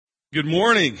Good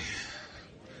morning.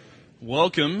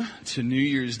 Welcome to New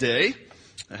Year's Day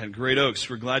at Great Oaks.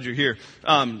 We're glad you're here.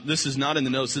 This is not in the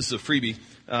notes. This is a freebie.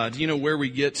 Do you know where we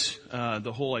get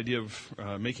the whole idea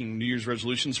of making New Year's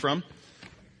resolutions from?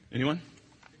 Anyone?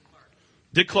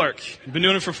 Dick Clark. You've been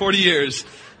doing it for 40 years.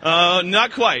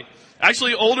 Not quite.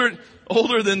 Actually, older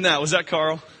than that. Was that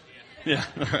Carl? Yeah.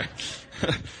 All right.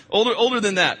 Older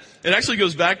than that. It actually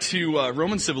goes back to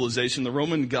Roman civilization, the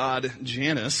Roman god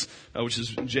Janus, which is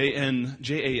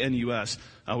Janus,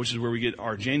 which is where we get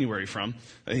our January from.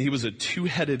 He was a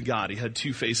two-headed god. He had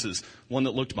two faces, one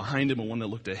that looked behind him and one that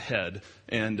looked ahead.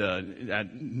 And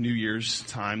at New Year's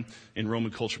time, in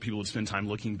Roman culture, people would spend time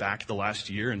looking back at the last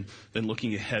year and then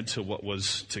looking ahead to what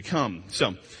was to come.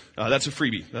 So that's a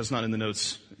freebie. That's not in the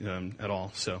notes at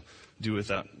all. So do with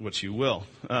that what you will.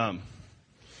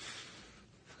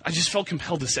 I just felt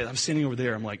compelled to say it. I'm standing over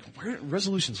there. I'm like,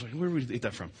 resolutions? Where would we get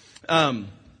that from?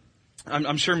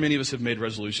 I'm sure many of us have made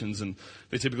resolutions, and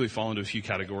they typically fall into a few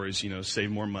categories. Save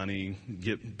more money,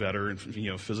 get better, and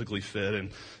physically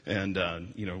fit,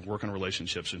 and work on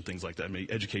relationships and things like that.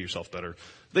 Maybe educate yourself better.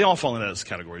 They all fall into those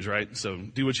categories, right? So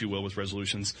do what you will with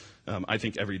resolutions. I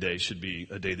think every day should be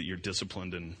a day that you're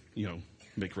disciplined and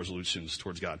make resolutions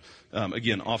towards God.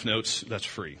 Again, off notes. That's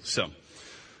free. So.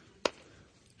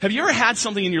 Have you ever had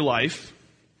something in your life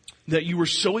that you were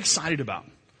so excited about,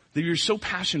 that you were so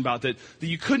passionate about, that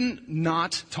you couldn't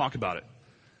not talk about it?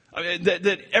 I mean,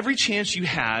 that every chance you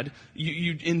had,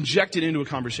 you injected into a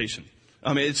conversation.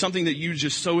 It's something that you're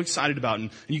just so excited about,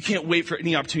 and you can't wait for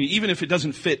any opportunity, even if it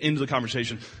doesn't fit into the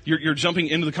conversation. You're jumping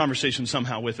into the conversation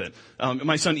somehow with it.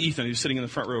 My son Ethan, who's sitting in the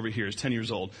front row over here, is 10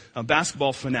 years old. A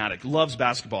basketball fanatic, loves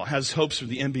basketball, has hopes for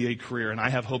the NBA career, and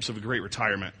I have hopes of a great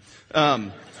retirement.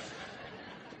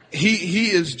 He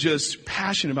is just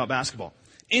passionate about basketball.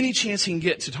 Any chance he can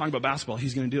get to talk about basketball,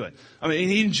 he's going to do it.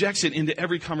 He injects it into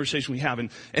every conversation we have.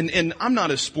 And I'm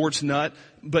not a sports nut,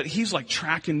 but he's like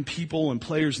tracking people and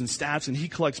players and stats, and he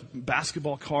collects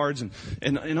basketball cards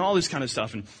and all this kind of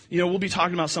stuff. And, we'll be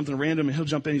talking about something random, and he'll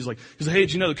jump in. He's like, hey,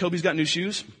 did you know that Kobe's got new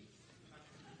shoes?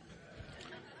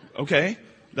 Okay.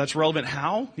 That's relevant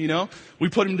how, We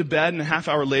put him to bed, and a half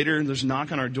hour later, and there's a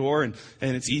knock on our door, and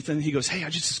it's Ethan. He goes, hey, I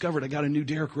just discovered I got a new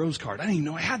Derrick Rose card. I didn't even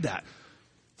know I had that.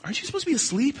 Aren't you supposed to be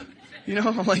asleep?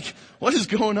 I'm like, what is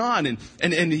going on? And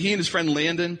he and his friend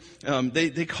Landon,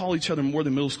 they call each other more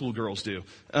than middle school girls do.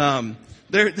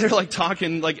 They're like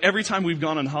talking, like every time we've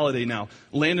gone on holiday now,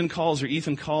 Landon calls or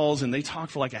Ethan calls, and they talk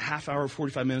for like a half hour,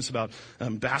 45 minutes about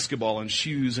basketball and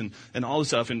shoes and all this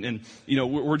stuff. And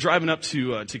we're driving up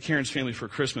to Karen's family for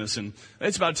Christmas, and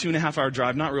it's about a 2.5 hour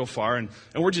drive, not real far. And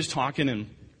we're just talking, and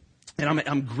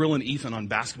I'm grilling Ethan on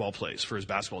basketball plays for his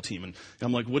basketball team. And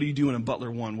I'm like, what do you do in a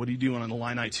Butler 1? What do you do on a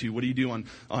Illini 2? What do you do on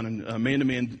a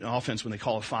man-to-man offense when they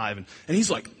call a 5? And he's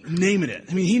like naming it.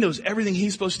 He knows everything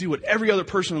he's supposed to do, what every other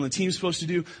person on the team is supposed to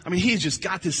do. He's just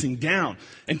got this thing down.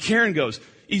 And Karen goes,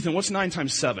 Ethan, what's 9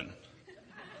 times 7?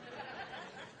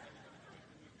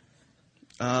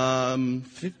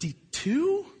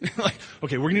 52? Like,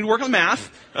 okay, we're going to need to work on math.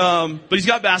 But he's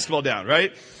got basketball down,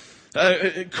 right?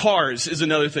 Cars is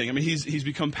another thing. He's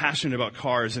become passionate about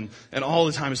cars, and all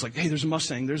the time it's like, hey, there's a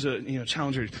Mustang, there's a,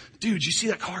 Challenger. Dude, you see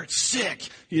that car? It's sick,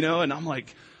 and I'm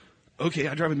like, okay,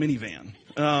 I drive a minivan.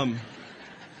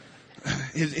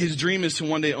 His dream is to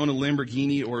one day own a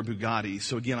Lamborghini or a Bugatti.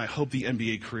 So again, I hope the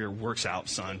NBA career works out,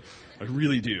 son. I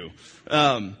really do.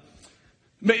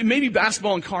 Maybe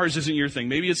basketball and cars isn't your thing.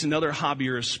 Maybe it's another hobby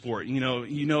or a sport.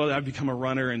 That I've become a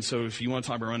runner, and so if you want to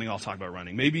talk about running, I'll talk about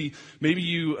running. Maybe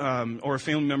you or a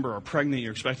family member are pregnant,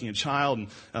 you're expecting a child,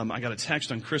 and I got a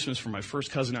text on Christmas from my first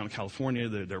cousin out in California.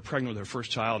 They're pregnant with their first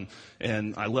child,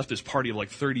 and I left this party of like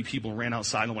 30 people and ran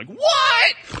outside, and I'm like,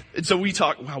 what? And so we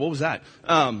talk. Wow, what was that?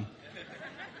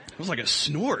 It was like a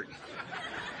snort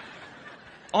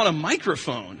on a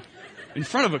microphone in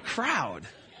front of a crowd.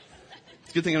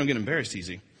 Good thing I don't get embarrassed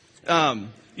easy.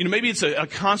 Maybe it's a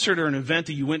concert or an event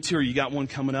that you went to, or you got one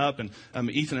coming up, and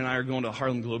Ethan and I are going to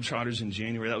Harlem Globetrotters in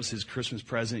January. That was his Christmas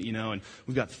present, and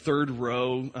we've got third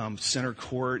row, center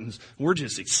court, and we're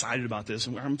just excited about this,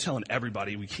 and I'm telling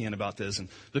everybody we can about this. And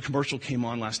the commercial came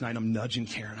on last night, and I'm nudging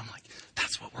Karen. I'm like,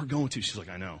 that's what we're going to. She's like,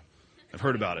 I know. I've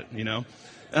heard about it,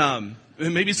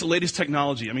 Maybe it's the latest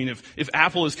technology. If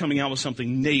Apple is coming out with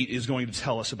something, Nate is going to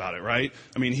tell us about it, right?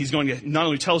 He's going to not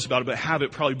only tell us about it, but have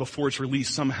it probably before it's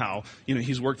released somehow.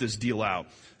 He's worked this deal out.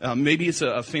 Maybe it's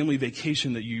a family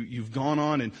vacation that you've gone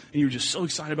on and you're just so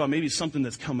excited about. Maybe it's something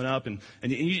that's coming up and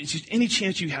it's just any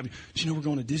chance you have. Do you know we're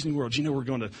going to Disney World? Do you know we're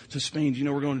going to Spain? Do you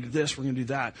know we're going to do this? We're going to do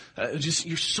that.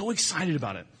 You're so excited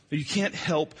about it that you can't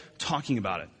help talking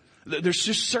about it. There's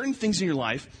just certain things in your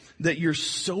life that you're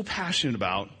so passionate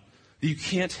about that you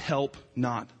can't help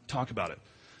not talk about it.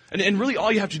 And really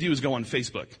all you have to do is go on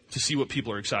Facebook to see what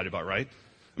people are excited about, right?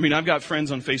 I mean, I've got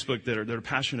friends on Facebook that are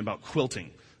passionate about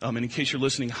quilting. And in case you're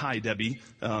listening, hi, Debbie.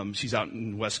 She's out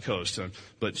in the West Coast,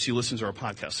 but she listens to our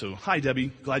podcast. So, hi,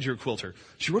 Debbie. Glad you're a quilter.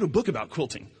 She wrote a book about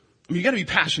quilting. I mean, you got to be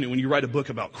passionate when you write a book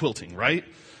about quilting, right?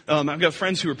 I've got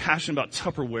friends who are passionate about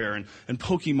Tupperware and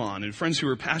Pokemon, and friends who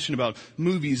are passionate about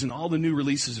movies and all the new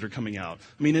releases that are coming out.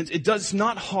 I mean, it's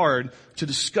not hard to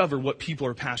discover what people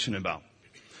are passionate about.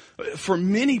 For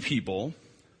many people,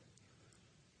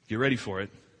 get ready for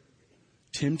it,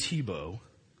 Tim Tebow,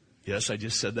 yes, I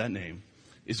just said that name,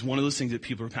 is one of those things that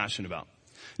people are passionate about.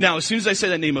 Now, as soon as I say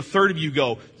that name, a third of you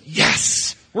go,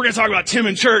 yes, we're going to talk about Tim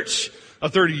in church. A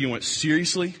third of you went,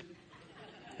 seriously?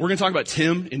 We're going to talk about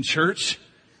Tim in church?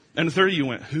 And a third of you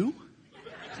went, who?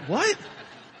 What?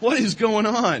 What is going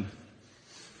on?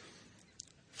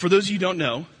 For those of you who don't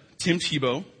know, Tim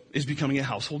Tebow is becoming a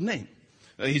household name.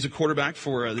 He's a quarterback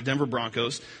for the Denver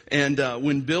Broncos. And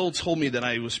when Bill told me that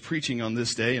I was preaching on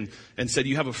this day and said,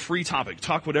 you have a free topic,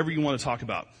 talk whatever you want to talk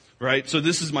about, right? So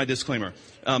this is my disclaimer.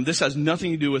 This has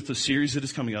nothing to do with the series that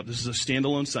is coming up. This is a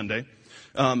standalone Sunday.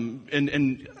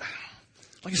 And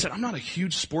like I said, I'm not a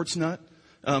huge sports nut.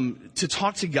 To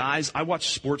talk to guys, I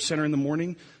watch SportsCenter in the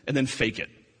morning and then fake it.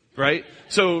 Right?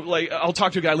 So, like, I'll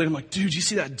talk to a guy later. I'm like, dude, you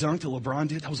see that dunk that LeBron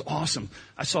did? That was awesome.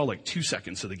 I saw like 2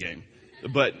 seconds of the game.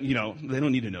 But, you know, they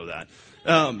don't need to know that.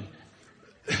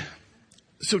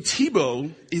 So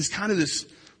Tebow is kind of this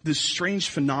strange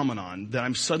phenomenon that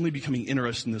I'm suddenly becoming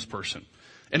interested in this person.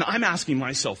 And I'm asking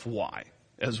myself why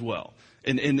as well.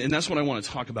 And that's what I want to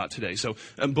talk about today. So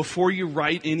before you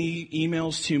write any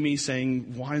emails to me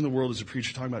saying, why in the world is a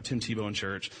preacher talking about Tim Tebow in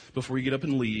church? Before you get up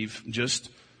and leave, just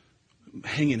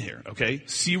hang in here, okay?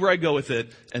 See where I go with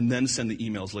it, and then send the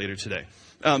emails later today.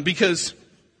 Because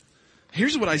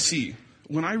here's what I see.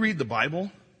 When I read the Bible,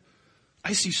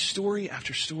 I see story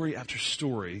after story after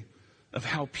story of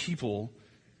how people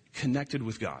connected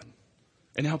with God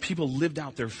and how people lived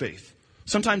out their faith.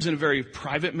 Sometimes in a very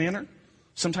private manner,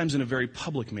 sometimes in a very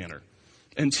public manner.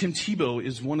 And Tim Tebow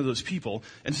is one of those people.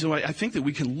 And so I think that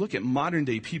we can look at modern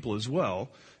day people as well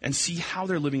and see how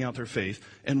they're living out their faith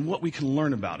and what we can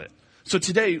learn about it. So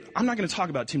today, I'm not going to talk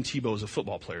about Tim Tebow as a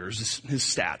football player, his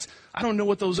stats. I don't know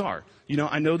what those are. You know,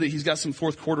 I know that he's got some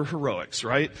fourth quarter heroics,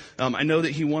 right? I know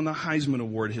that he won the Heisman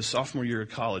Award his sophomore year of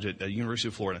college at the University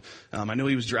of Florida. I know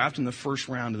he was drafted in the first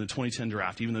round in the 2010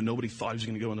 draft, even though nobody thought he was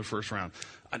going to go in the first round.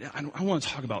 I want to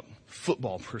talk about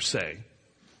football per se.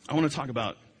 I want to talk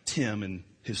about Tim and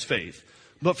his faith.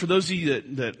 But for those of you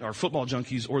that are football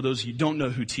junkies or those of you who don't know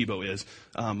who Tebow is,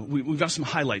 we've got some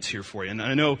highlights here for you. And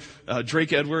I know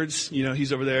Drake Edwards, you know,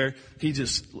 he's over there. He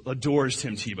just adores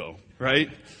Tim Tebow, right?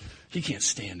 He can't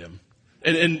stand him.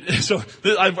 And so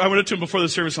I went up to him before the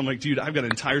service. I'm like, dude, I've got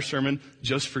an entire sermon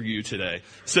just for you today.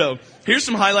 So here's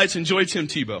some highlights. Enjoy Tim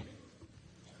Tebow.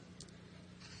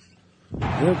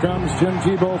 Here comes Tim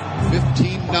Tebow.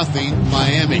 15-0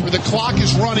 Miami. The clock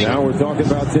is running. Now we're talking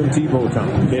about Tim Tebow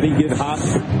time. Can he get hot?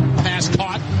 Pass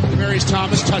caught. Demarius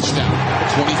Thomas touchdown.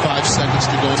 25 seconds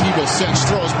to go. Tebow sends,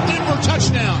 throws. Denver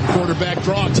touchdown. Quarterback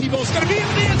draw. Tebow's going to be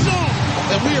in the end zone.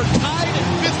 And we are tied at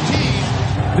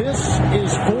 15. This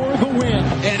is for the win.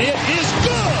 And it is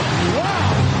good.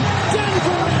 Wow!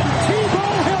 Denver and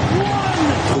Tebow have won!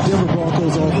 The Denver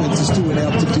Broncos offense is too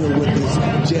inept to deal with this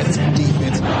Jets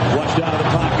defense. Watched out of the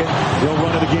pocket. They'll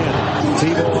run it again.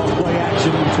 Tebow on play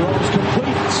action. Throws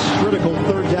complete. Critical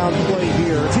third down play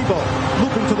here. Tebow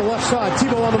looping to the left side.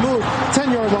 Tebow on the move.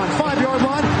 10-yard line, 5-yard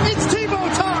line. It's Tebow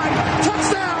time!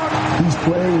 Touchdown! He's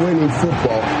playing winning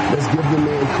football. Let's give the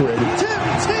man credit. Tim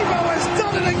Tebow has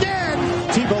done it again!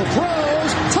 Tebow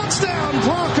throws. Touchdown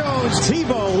Broncos!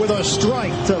 Tebow with a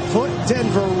strike to put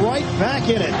Denver right back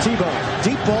in it. Tebow,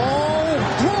 deep ball,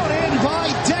 brought in by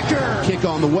Decker. Kick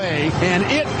on the way. And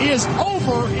it is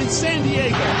over in San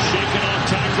Diego. Shaking on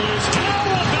tackles. How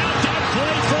about that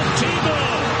play from Tebow?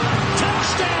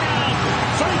 Touchdown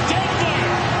for Denver.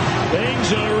 Things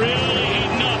are really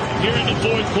heating up here in the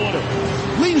fourth quarter.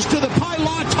 Leans to the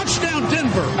pylon. Touchdown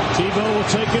Denver. Tebow will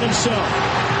take it himself.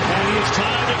 And he has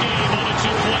tied the game on a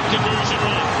two-point conversion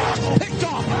run. Picked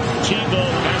off. Tebow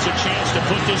has a chance to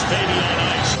put this baby on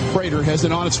ice. Prater has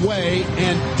it on its way.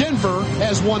 And Denver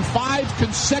has won 5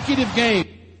 consecutive games.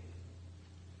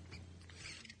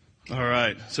 All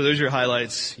right. So there's your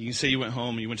highlights. You can say you went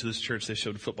home and you went to this church. They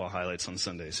showed football highlights on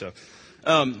Sunday. So,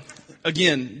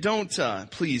 again, don't,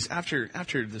 please,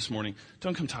 after this morning,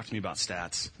 don't come talk to me about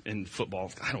stats in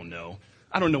football. I don't know.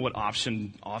 I don't know what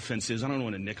option offense is. I don't know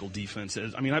what a nickel defense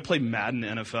is. I mean, I play Madden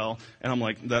NFL, and I'm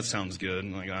like, that sounds good.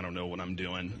 And like, I don't know what I'm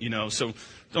doing, So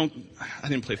I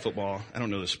didn't play football. I don't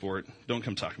know the sport. Don't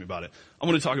come talk to me about it. I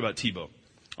want to talk about Tebow.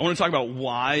 I want to talk about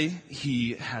why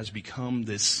he has become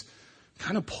this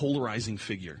kind of polarizing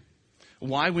figure.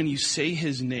 Why, when you say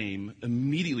his name,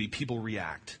 immediately people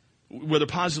react, whether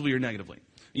positively or negatively.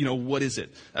 What is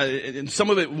it? And some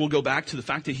of it will go back to the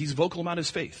fact that he's vocal about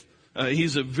his faith.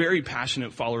 He's a very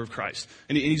passionate follower of Christ,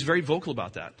 and he's very vocal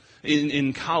about that.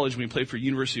 In college, when he played for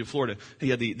University of Florida, he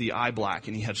had the eye black,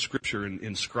 and he had scripture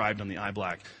inscribed on the eye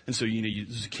black. And so,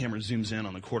 the camera zooms in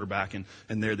on the quarterback, and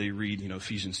there they read,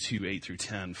 Ephesians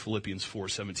 2:8-10, Philippians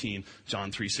 4:17,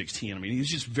 John 3:16. I mean, he's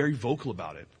just very vocal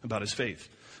about it, about his faith.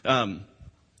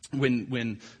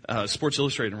 When Sports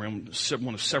Illustrated ran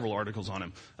one of several articles on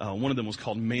him, one of them was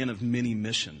called Man of Many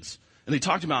Missions. And they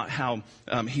talked about how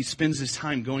he spends his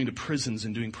time going to prisons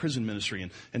and doing prison ministry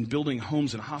and building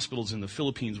homes and hospitals in the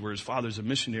Philippines where his father's a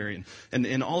missionary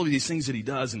and all of these things that he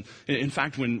does. And in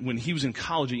fact, when he was in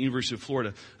college at University of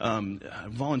Florida,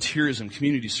 volunteerism,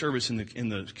 community service on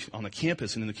the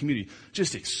campus and in the community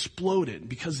just exploded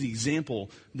because of the example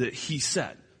that he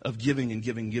set of giving and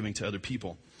giving to other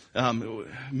people.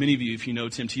 Many of you, if you know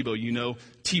Tim Tebow, you know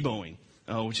Tebowing.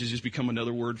 Which has just become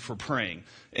another word for praying.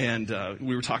 And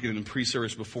we were talking in the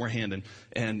pre-service beforehand,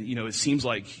 and it seems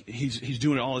like he's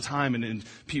doing it all the time, and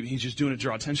he's just doing it to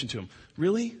draw attention to him.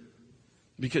 Really?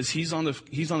 Because he's on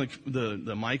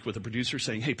the mic with the producer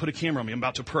saying, "Hey, put a camera on me. I'm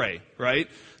about to pray." Right?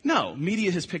 No,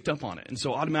 media has picked up on it, and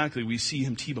so automatically we see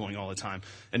him Tebowing all the time,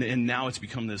 and now it's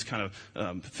become this kind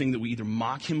of thing that we either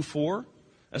mock him for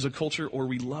as a culture or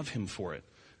we love him for it.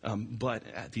 But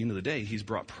at the end of the day, he's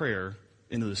brought prayer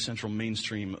into the central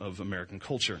mainstream of American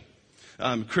culture.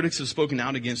 Critics have spoken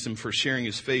out against him for sharing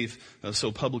his faith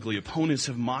so publicly. Opponents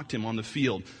have mocked him on the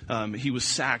field. He was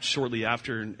sacked shortly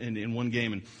after in one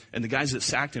game, and the guys that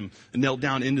sacked him knelt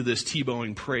down into this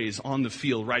Tebowing praise on the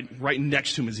field, right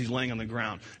next to him as he's laying on the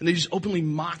ground. And they just openly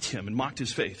mocked him and mocked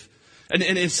his faith. And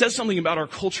it says something about our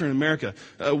culture in America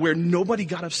where nobody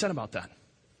got upset about that.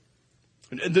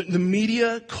 The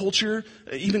media, culture,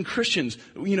 even Christians,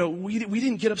 we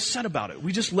didn't get upset about it.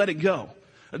 We just let it go.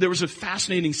 There was a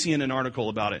fascinating CNN article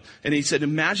about it. And he said,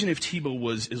 imagine if Tebow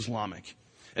was Islamic.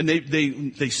 And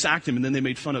they sacked him and then they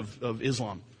made fun of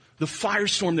Islam. The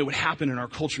firestorm that would happen in our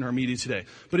culture and our media today.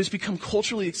 But it's become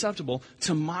culturally acceptable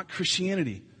to mock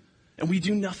Christianity. And we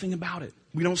do nothing about it.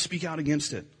 We don't speak out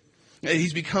against it.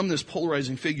 He's become this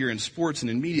polarizing figure in sports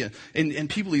and in media. And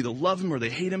people either love him or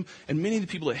they hate him. And many of the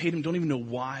people that hate him don't even know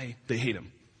why they hate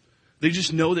him. They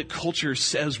just know that culture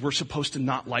says we're supposed to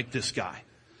not like this guy.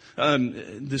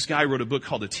 This guy wrote a book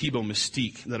called The Tebow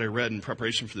Mystique that I read in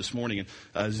preparation for this morning.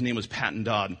 And his name was Patton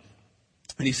Dodd.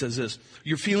 And he says this: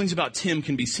 your feelings about Tim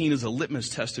can be seen as a litmus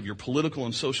test of your political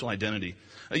and social identity.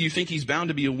 You think he's bound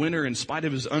to be a winner in spite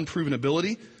of his unproven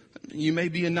ability? You may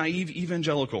be a naive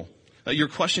evangelical. You're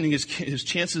questioning his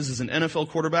chances as an NFL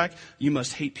quarterback. You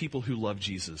must hate people who love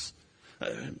Jesus.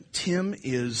 Tim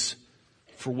is,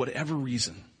 for whatever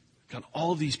reason, got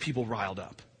all of these people riled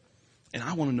up. And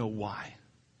I want to know why.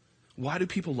 Why do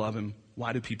people love him?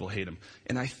 Why do people hate him?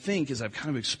 And I think, as I've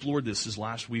kind of explored this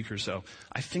last week or so,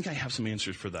 I think I have some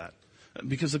answers for that.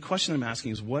 Because the question I'm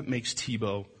asking is, what makes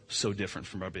Tebow so different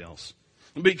from everybody else?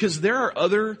 Because there are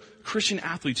other Christian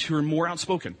athletes who are more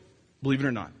outspoken, believe it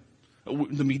or not.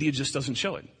 The media just doesn't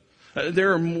show it.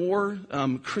 There are more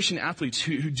Christian athletes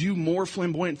who do more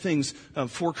flamboyant things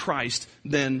for Christ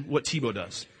than what Tebow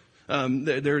does.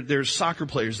 There's soccer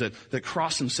players that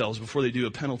cross themselves before they do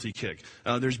a penalty kick.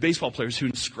 There's baseball players who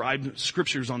inscribe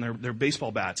scriptures on their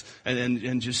baseball bats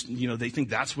and just, they think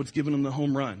that's what's giving them the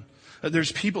home run.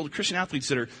 There's people, Christian athletes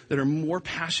that are more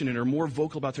passionate or more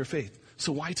vocal about their faith.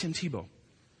 So why Tim Tebow?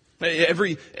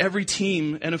 Every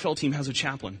team, NFL team, has a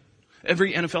chaplain.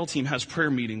 Every NFL team has prayer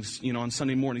meetings, on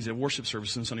Sunday mornings. They have worship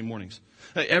services on Sunday mornings.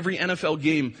 Every NFL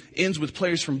game ends with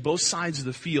players from both sides of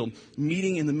the field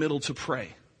meeting in the middle to pray.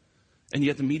 And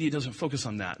yet the media doesn't focus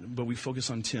on that, but we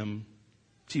focus on Tim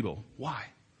Tebow. Why?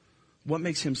 What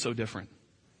makes him so different?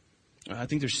 I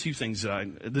think there's two things.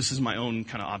 This is my own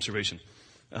kind of observation.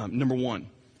 Number one,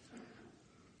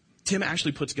 Tim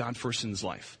actually puts God first in his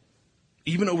life,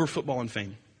 even over football and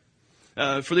fame.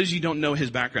 For those of you who don't know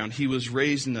his background, he was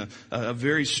raised in a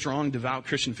very strong, devout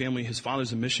Christian family. His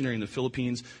father's a missionary in the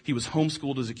Philippines. He was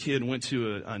homeschooled as a kid, went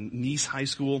to a Nice high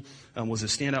school, was a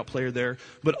standout player there.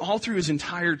 But all through his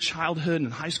entire childhood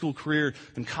and high school career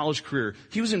and college career,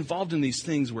 he was involved in these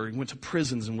things where he went to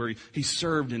prisons and where he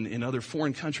served in other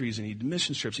foreign countries, and he did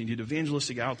mission trips, and he did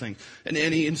evangelistic out things. And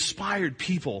he inspired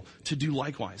people to do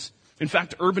likewise. In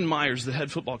fact, Urban Myers, the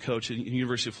head football coach at the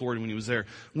University of Florida when he was there,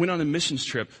 went on a missions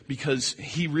trip because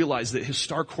he realized that his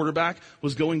star quarterback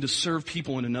was going to serve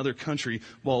people in another country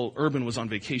while Urban was on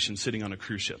vacation sitting on a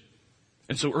cruise ship.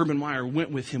 And so Urban Meyer went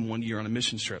with him one year on a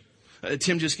missions trip.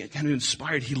 Tim just kind of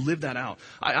inspired. He lived that out.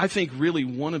 I think really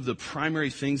one of the primary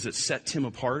things that set Tim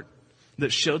apart,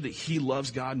 that showed that he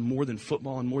loves God more than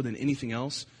football and more than anything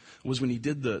else, was when he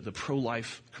did the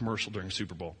pro-life commercial during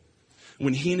Super Bowl.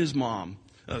 When he and his mom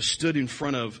stood in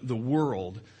front of the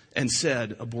world and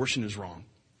said, abortion is wrong.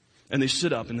 And they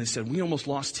stood up and they said, we almost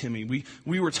lost Timmy.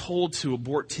 We were told to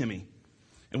abort Timmy,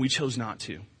 and we chose not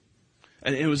to.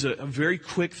 And it was a very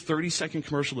quick 30-second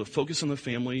commercial that Focus on the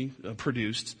Family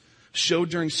produced, showed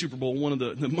during Super Bowl, one of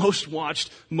the most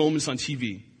watched moments on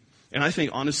TV. And I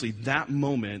think, honestly, that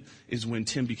moment is when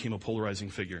Tim became a polarizing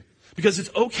figure. Because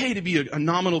it's okay to be a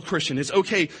nominal Christian. It's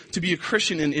okay to be a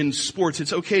Christian in sports.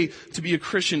 It's okay to be a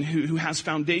Christian who has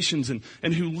foundations and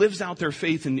who lives out their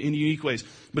faith in unique ways.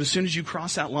 But as soon as you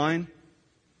cross that line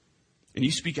and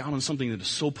you speak out on something that is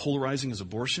so polarizing as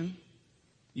abortion,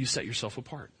 you set yourself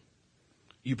apart.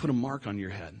 You put a mark on your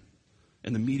head,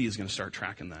 and the media is going to start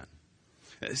tracking that.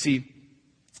 See,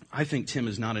 I think Tim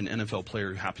is not an NFL player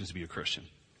who happens to be a Christian.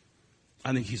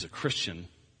 I think he's a Christian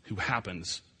who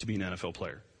happens to be an NFL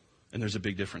player. And there's a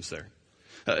big difference there.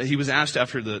 He was asked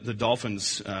after the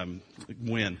Dolphins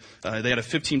win. They had a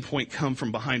 15-point come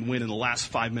from behind win in the last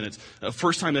 5 minutes.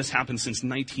 First time that's happened since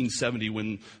 1970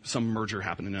 when some merger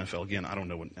happened in the NFL. Again, I don't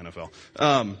know what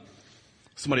NFL.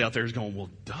 Somebody out there is going, well,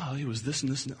 duh, it was this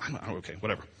and this. And okay,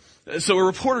 whatever. So a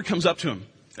reporter comes up to him.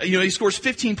 He scores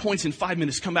 15 points in 5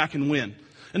 minutes, come back and win.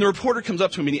 And the reporter comes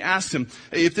up to him and he asks him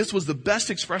if this was the best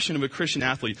expression of a Christian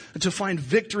athlete, to find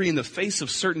victory in the face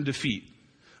of certain defeat.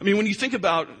 I mean, when you think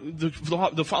about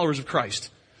the followers of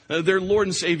Christ, their Lord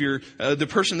and Savior, the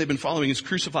person they've been following is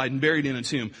crucified and buried in a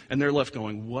tomb, and they're left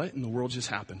going, what in the world just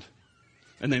happened?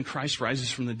 And then Christ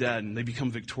rises from the dead and they become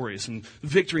victorious, and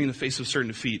victory in the face of certain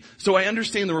defeat. So I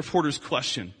understand the reporter's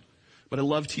question, but I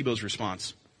love Tebow's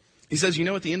response. He says,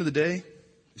 at the end of the day,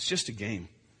 it's just a game.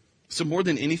 So more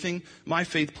than anything, my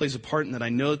faith plays a part in that I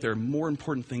know that there are more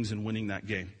important things in winning that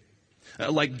game.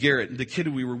 Like Garrett, the kid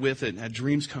we were with at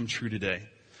Dreams Come True today.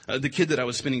 The kid that I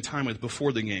was spending time with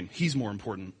before the game, he's more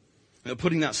important.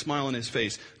 Putting that smile on his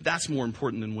face, that's more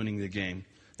important than winning the game.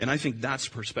 And I think that's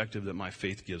the perspective that my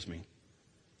faith gives me.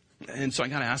 And so I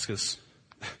got to ask us,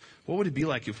 what would it be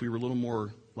like if we were a little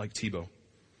more like Tebow?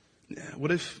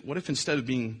 What if instead of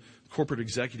being corporate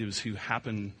executives who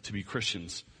happen to be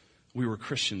Christians, we were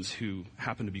Christians who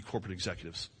happen to be corporate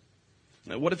executives?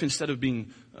 What if instead of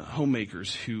being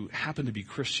homemakers who happen to be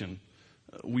Christian,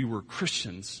 we were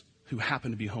Christians who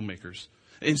happen to be homemakers?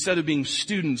 Instead of being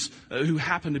students who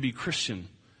happen to be Christian,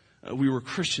 we were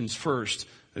Christians first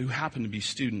who happen to be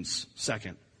students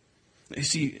second. You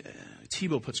see,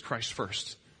 Tebow puts Christ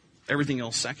first, everything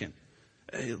else second.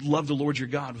 Love the Lord your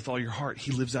God with all your heart.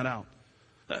 He lives that out.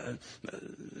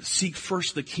 Seek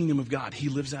first the kingdom of God. He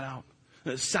lives that out.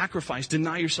 Sacrifice,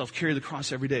 deny yourself, carry the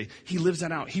cross every day. He lives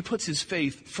that out. He puts his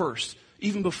faith first,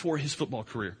 even before his football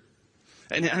career.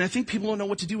 And I think people don't know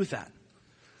what to do with that.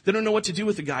 They don't know what to do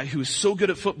with a guy who is so good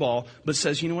at football, but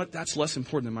says, that's less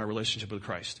important than my relationship with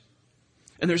Christ.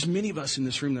 And there's many of us in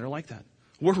this room that are like that.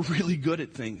 We're really good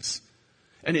at things.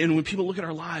 And when people look at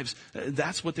our lives,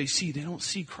 that's what they see. They don't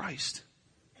see Christ.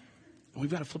 And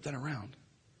we've got to flip that around.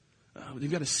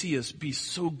 They've got to see us be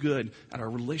so good at our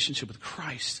relationship with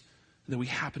Christ that we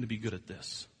happen to be good at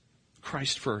this.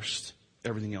 Christ first,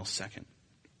 everything else second.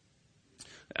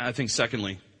 I think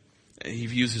secondly, he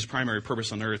views his primary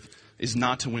purpose on earth is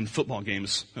not to win football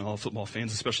games. All football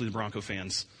fans, especially the Bronco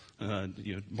fans,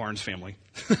 Barnes family.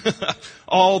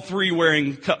 All three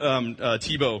wearing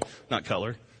Tebow, not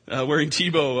color, wearing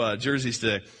Tebow jerseys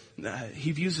today.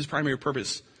 He views his primary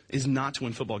purpose is not to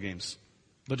win football games,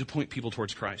 but to point people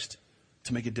towards Christ,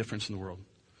 to make a difference in the world.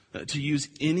 To use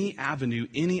any avenue,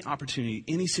 any opportunity,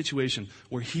 any situation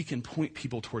where he can point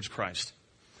people towards Christ.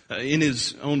 In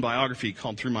his own biography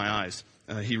called Through My Eyes,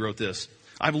 he wrote this: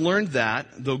 I've learned that,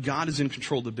 though God is in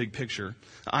control of the big picture,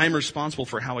 I am responsible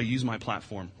for how I use my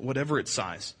platform, whatever its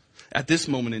size, at this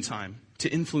moment in time, to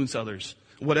influence others,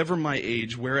 whatever my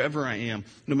age, wherever I am,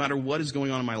 no matter what is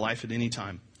going on in my life at any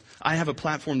time. I have a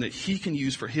platform that he can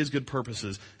use for his good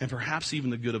purposes and perhaps even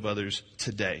the good of others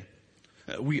today.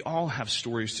 We all have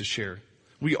stories to share.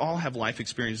 We all have life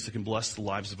experiences that can bless the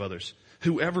lives of others.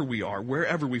 Whoever we are,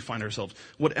 wherever we find ourselves,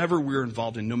 whatever we're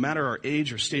involved in, no matter our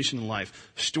age or station in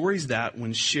life, stories that,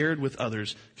 when shared with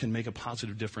others, can make a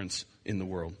positive difference in the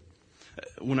world.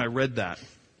 When I read that,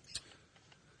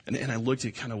 and I looked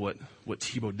at kind of what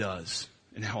Tebow does,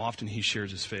 and how often he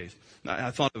shares his faith.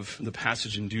 I thought of the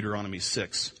passage in Deuteronomy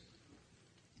 6,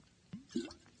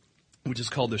 which is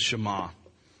called the Shema.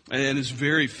 And it's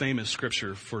very famous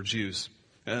scripture for Jews,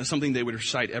 something they would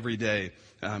recite every day.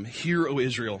 Hear, O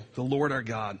Israel, the Lord our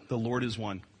God, the Lord is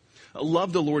one.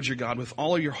 Love the Lord your God with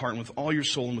all of your heart and with all your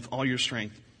soul and with all your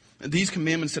strength. These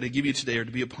commandments that I give you today are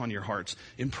to be upon your hearts.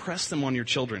 Impress them on your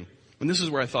children. And this is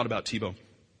where I thought about Tebow.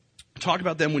 Talk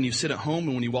about them when you sit at home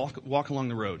and when you walk along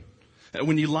the road,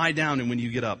 when you lie down and when you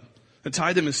get up.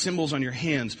 Tie them as symbols on your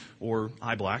hands or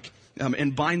eye black,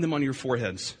 and bind them on your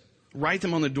foreheads. Write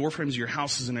them on the doorframes of your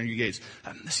houses and on your gates.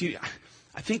 See,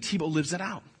 I think Tebow lives it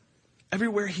out.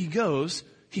 Everywhere he goes,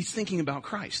 he's thinking about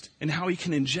Christ and how he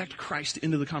can inject Christ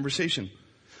into the conversation.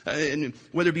 And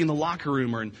whether it be in the locker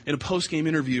room or in a post-game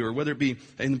interview, or whether it be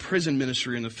in the prison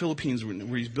ministry in the Philippines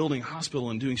where he's building a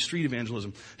hospital and doing street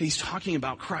evangelism, he's talking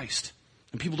about Christ.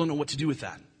 And people don't know what to do with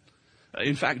that.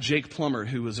 In fact, Jake Plummer,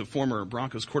 who was a former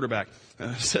Broncos quarterback,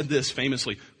 said this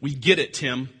famously: "We get it,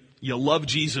 Tim. You love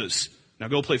Jesus. Now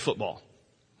go play football."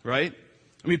 Right?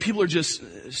 I mean, people are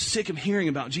just sick of hearing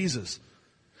about Jesus.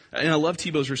 And I love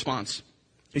Tebow's response.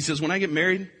 He says, when I get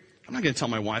married, I'm not going to tell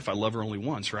my wife I love her only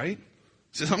once, right?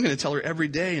 He says, I'm going to tell her every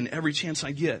day and every chance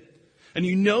I get. And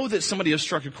you know that somebody has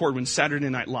struck a chord when Saturday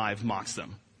Night Live mocks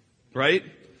them, right?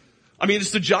 I mean,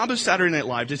 it's the job of Saturday Night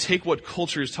Live to take what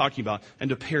culture is talking about and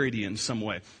to parody it in some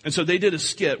way. And so they did a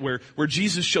skit where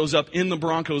Jesus shows up in the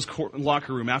Broncos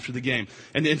locker room after the game.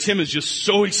 And Tim is just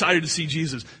so excited to see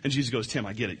Jesus. And Jesus goes, Tim,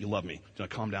 I get it. You love me. Now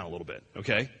calm down a little bit,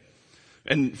 okay?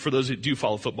 And for those that do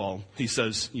follow football, he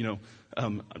says,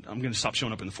 I'm going to stop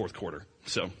showing up in the fourth quarter.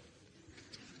 So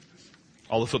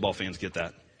all the football fans get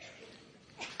that.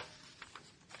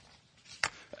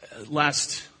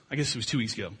 I guess it was 2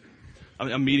 weeks ago,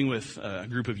 I'm meeting with a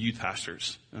group of youth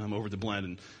pastors over at the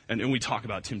Blend, and we talk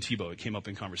about Tim Tebow. It came up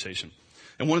in conversation.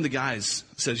 And one of the guys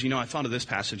says, I thought of this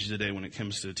passage today when it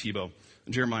comes to Tebow,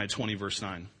 Jeremiah 20, verse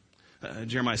 9.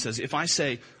 Jeremiah says, if I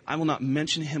say, I will not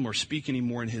mention him or speak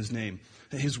anymore in his name,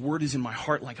 his word is in my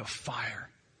heart like a fire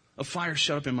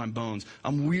shut up in my bones.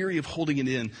 I'm weary of holding it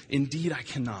in. Indeed, I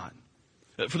cannot.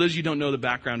 For those of you who don't know the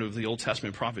background of the Old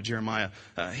Testament prophet Jeremiah,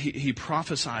 he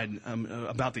prophesied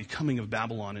about the coming of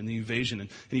Babylon and the invasion, and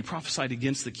he prophesied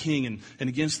against the king and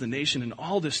against the nation and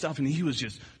all this stuff, and he was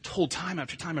just told time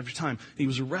after time after time. He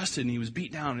was arrested and he was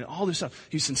beat down and all this stuff.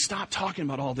 He said, stop talking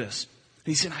about all this.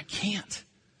 And he said, I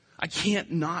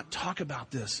can't not talk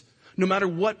about this. No matter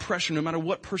what pressure, no matter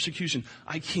what persecution,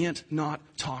 I can't not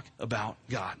talk about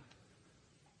God.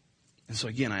 And so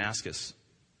again, I ask us,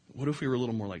 what if we were a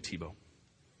little more like Tebow?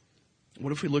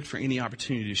 What if we looked for any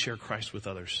opportunity to share Christ with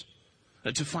others?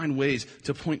 To find ways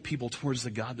to point people towards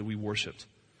the God that we worshiped?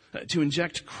 To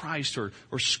inject Christ or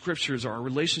scriptures or our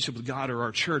relationship with God or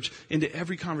our church into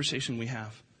every conversation we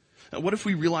have? What if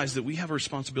we realize that we have a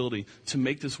responsibility to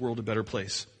make this world a better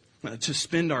place? To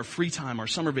spend our free time, our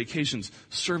summer vacations,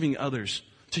 serving others,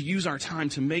 to use our time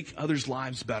to make others'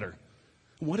 lives better.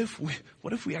 What if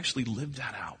we actually lived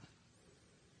that out?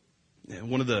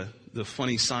 One of the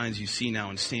funny signs you see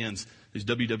now in stands is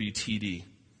WWTD.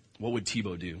 What would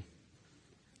Tebow do?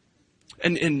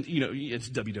 And it's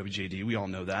WWJD. We all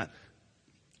know that.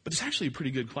 But it's actually a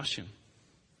pretty good question.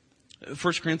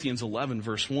 1 Corinthians 11,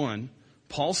 verse 1,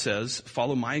 Paul says,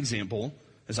 follow my example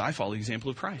as I follow the example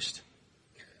of Christ.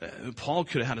 Paul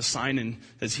could have had a sign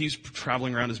as he's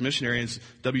traveling around as missionary as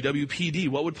WWPD.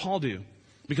 What would Paul do?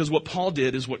 Because what Paul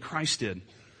did is what Christ did.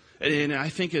 And I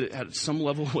think at some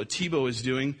level what Tebow is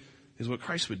doing is what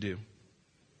Christ would do.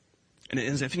 And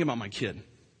as I think about my kid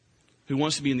who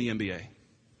wants to be in the NBA,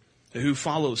 who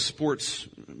follows sports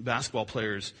basketball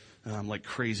players like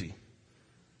crazy,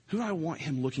 who do I want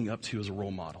him looking up to as a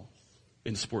role model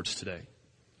in sports today?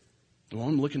 Do I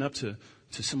want him looking up to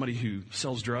somebody who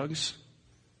sells drugs?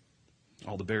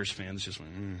 All the Bears fans just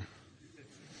went,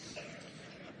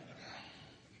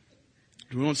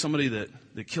 Do we want somebody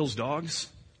that kills dogs?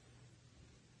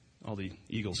 All the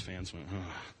Eagles fans went, Do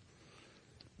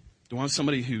we want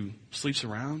somebody who sleeps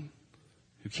around,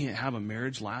 who can't have a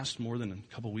marriage last more than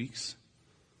a couple weeks?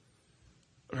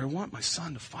 Or I want my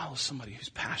son to follow somebody who's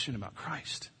passionate about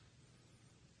Christ,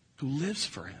 who lives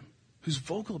for him, who's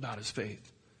vocal about his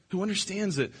faith, who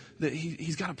understands that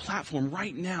he's got a platform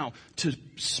right now to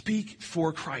speak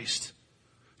for Christ,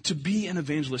 to be an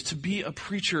evangelist, to be a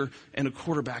preacher and a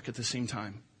quarterback at the same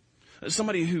time.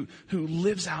 Somebody who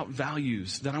lives out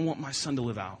values that I want my son to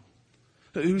live out,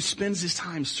 who spends his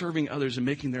time serving others and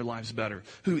making their lives better,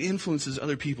 who influences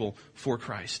other people for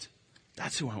Christ.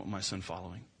 That's who I want my son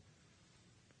following.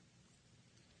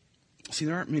 See,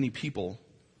 there aren't many people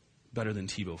better than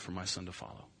Tebow for my son to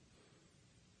follow.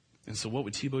 And so what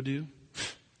would Tebow do?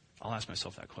 I'll ask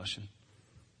myself that question.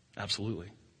 Absolutely.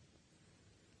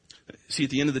 See, at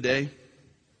the end of the day,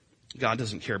 God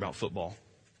doesn't care about football,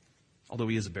 although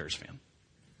he is a Bears fan.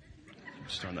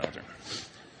 Just throwing that out there.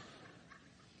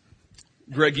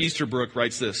 Greg Easterbrook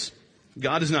writes this: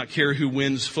 God does not care who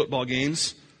wins football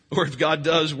games, or if God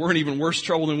does, we're in even worse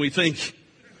trouble than we think.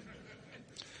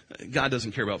 God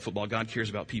doesn't care about football. God cares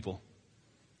about people.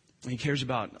 He cares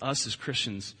about us as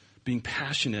Christians being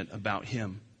passionate about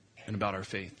him and about our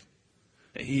faith.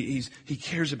 He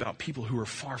cares about people who are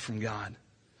far from God.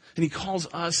 And he calls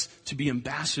us to be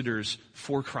ambassadors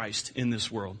for Christ in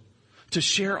this world, to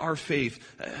share our faith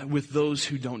with those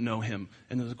who don't know him.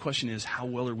 And the question is, how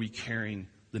well are we carrying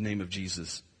the name of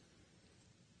Jesus?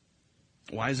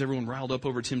 Why is everyone riled up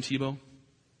over Tim Tebow?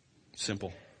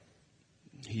 Simple.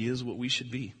 He is what we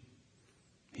should be.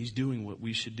 He's doing what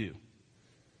we should do.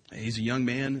 He's a young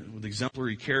man with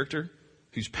exemplary character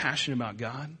who's passionate about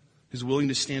God, who's willing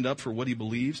to stand up for what he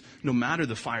believes, no matter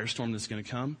the firestorm that's going to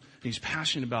come. And he's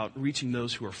passionate about reaching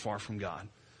those who are far from God.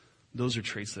 Those are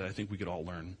traits that I think we could all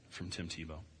learn from Tim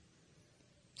Tebow.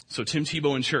 So Tim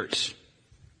Tebow in church,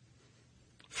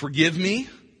 forgive me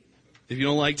if you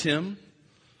don't like Tim,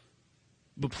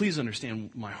 but please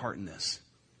understand my heart in this.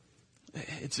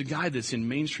 It's a guy that's in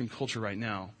mainstream culture right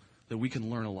now that we can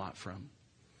learn a lot from.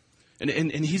 And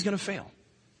he's going to fail.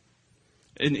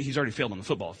 And he's already failed on the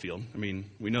football field. I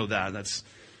mean, we know that.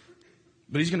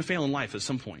 But he's going to fail in life at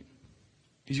some point.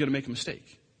 He's going to make a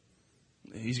mistake.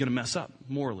 He's going to mess up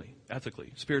morally,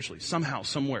 ethically, spiritually, somehow,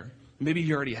 somewhere. Maybe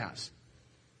he already has.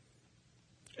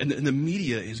 And the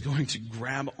media is going to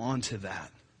grab onto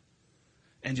that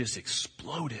and just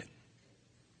explode it.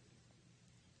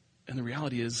 And the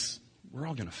reality is, we're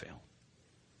all going to fail.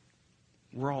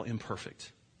 We're all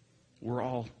imperfect. We're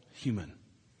all human.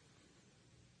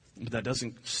 But that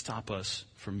doesn't stop us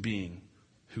from being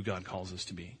who God calls us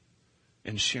to be,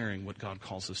 and sharing what God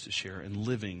calls us to share, and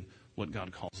living what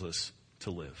God calls us to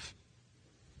live.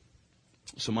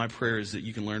 So my prayer is that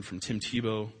you can learn from Tim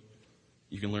Tebow.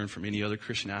 You can learn from any other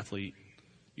Christian athlete.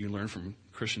 You can learn from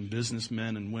Christian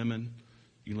businessmen and women.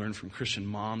 You can learn from Christian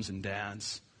moms and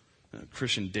dads,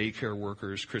 Christian daycare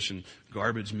workers, Christian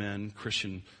garbage men,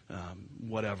 Christian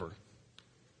whatever.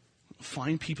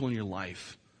 Find people in your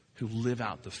life who live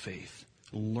out the faith.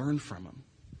 Learn from them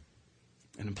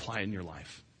and apply it in your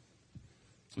life.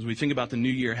 As we think about the new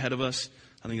year ahead of us,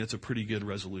 I think that's a pretty good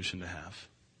resolution to have,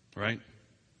 right?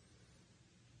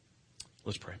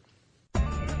 Let's pray.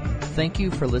 Thank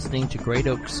you for listening to Great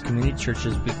Oaks Community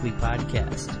Church's weekly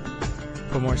podcast.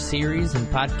 For more series and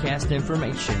podcast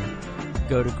information,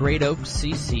 go to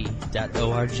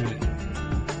greatoakscc.org.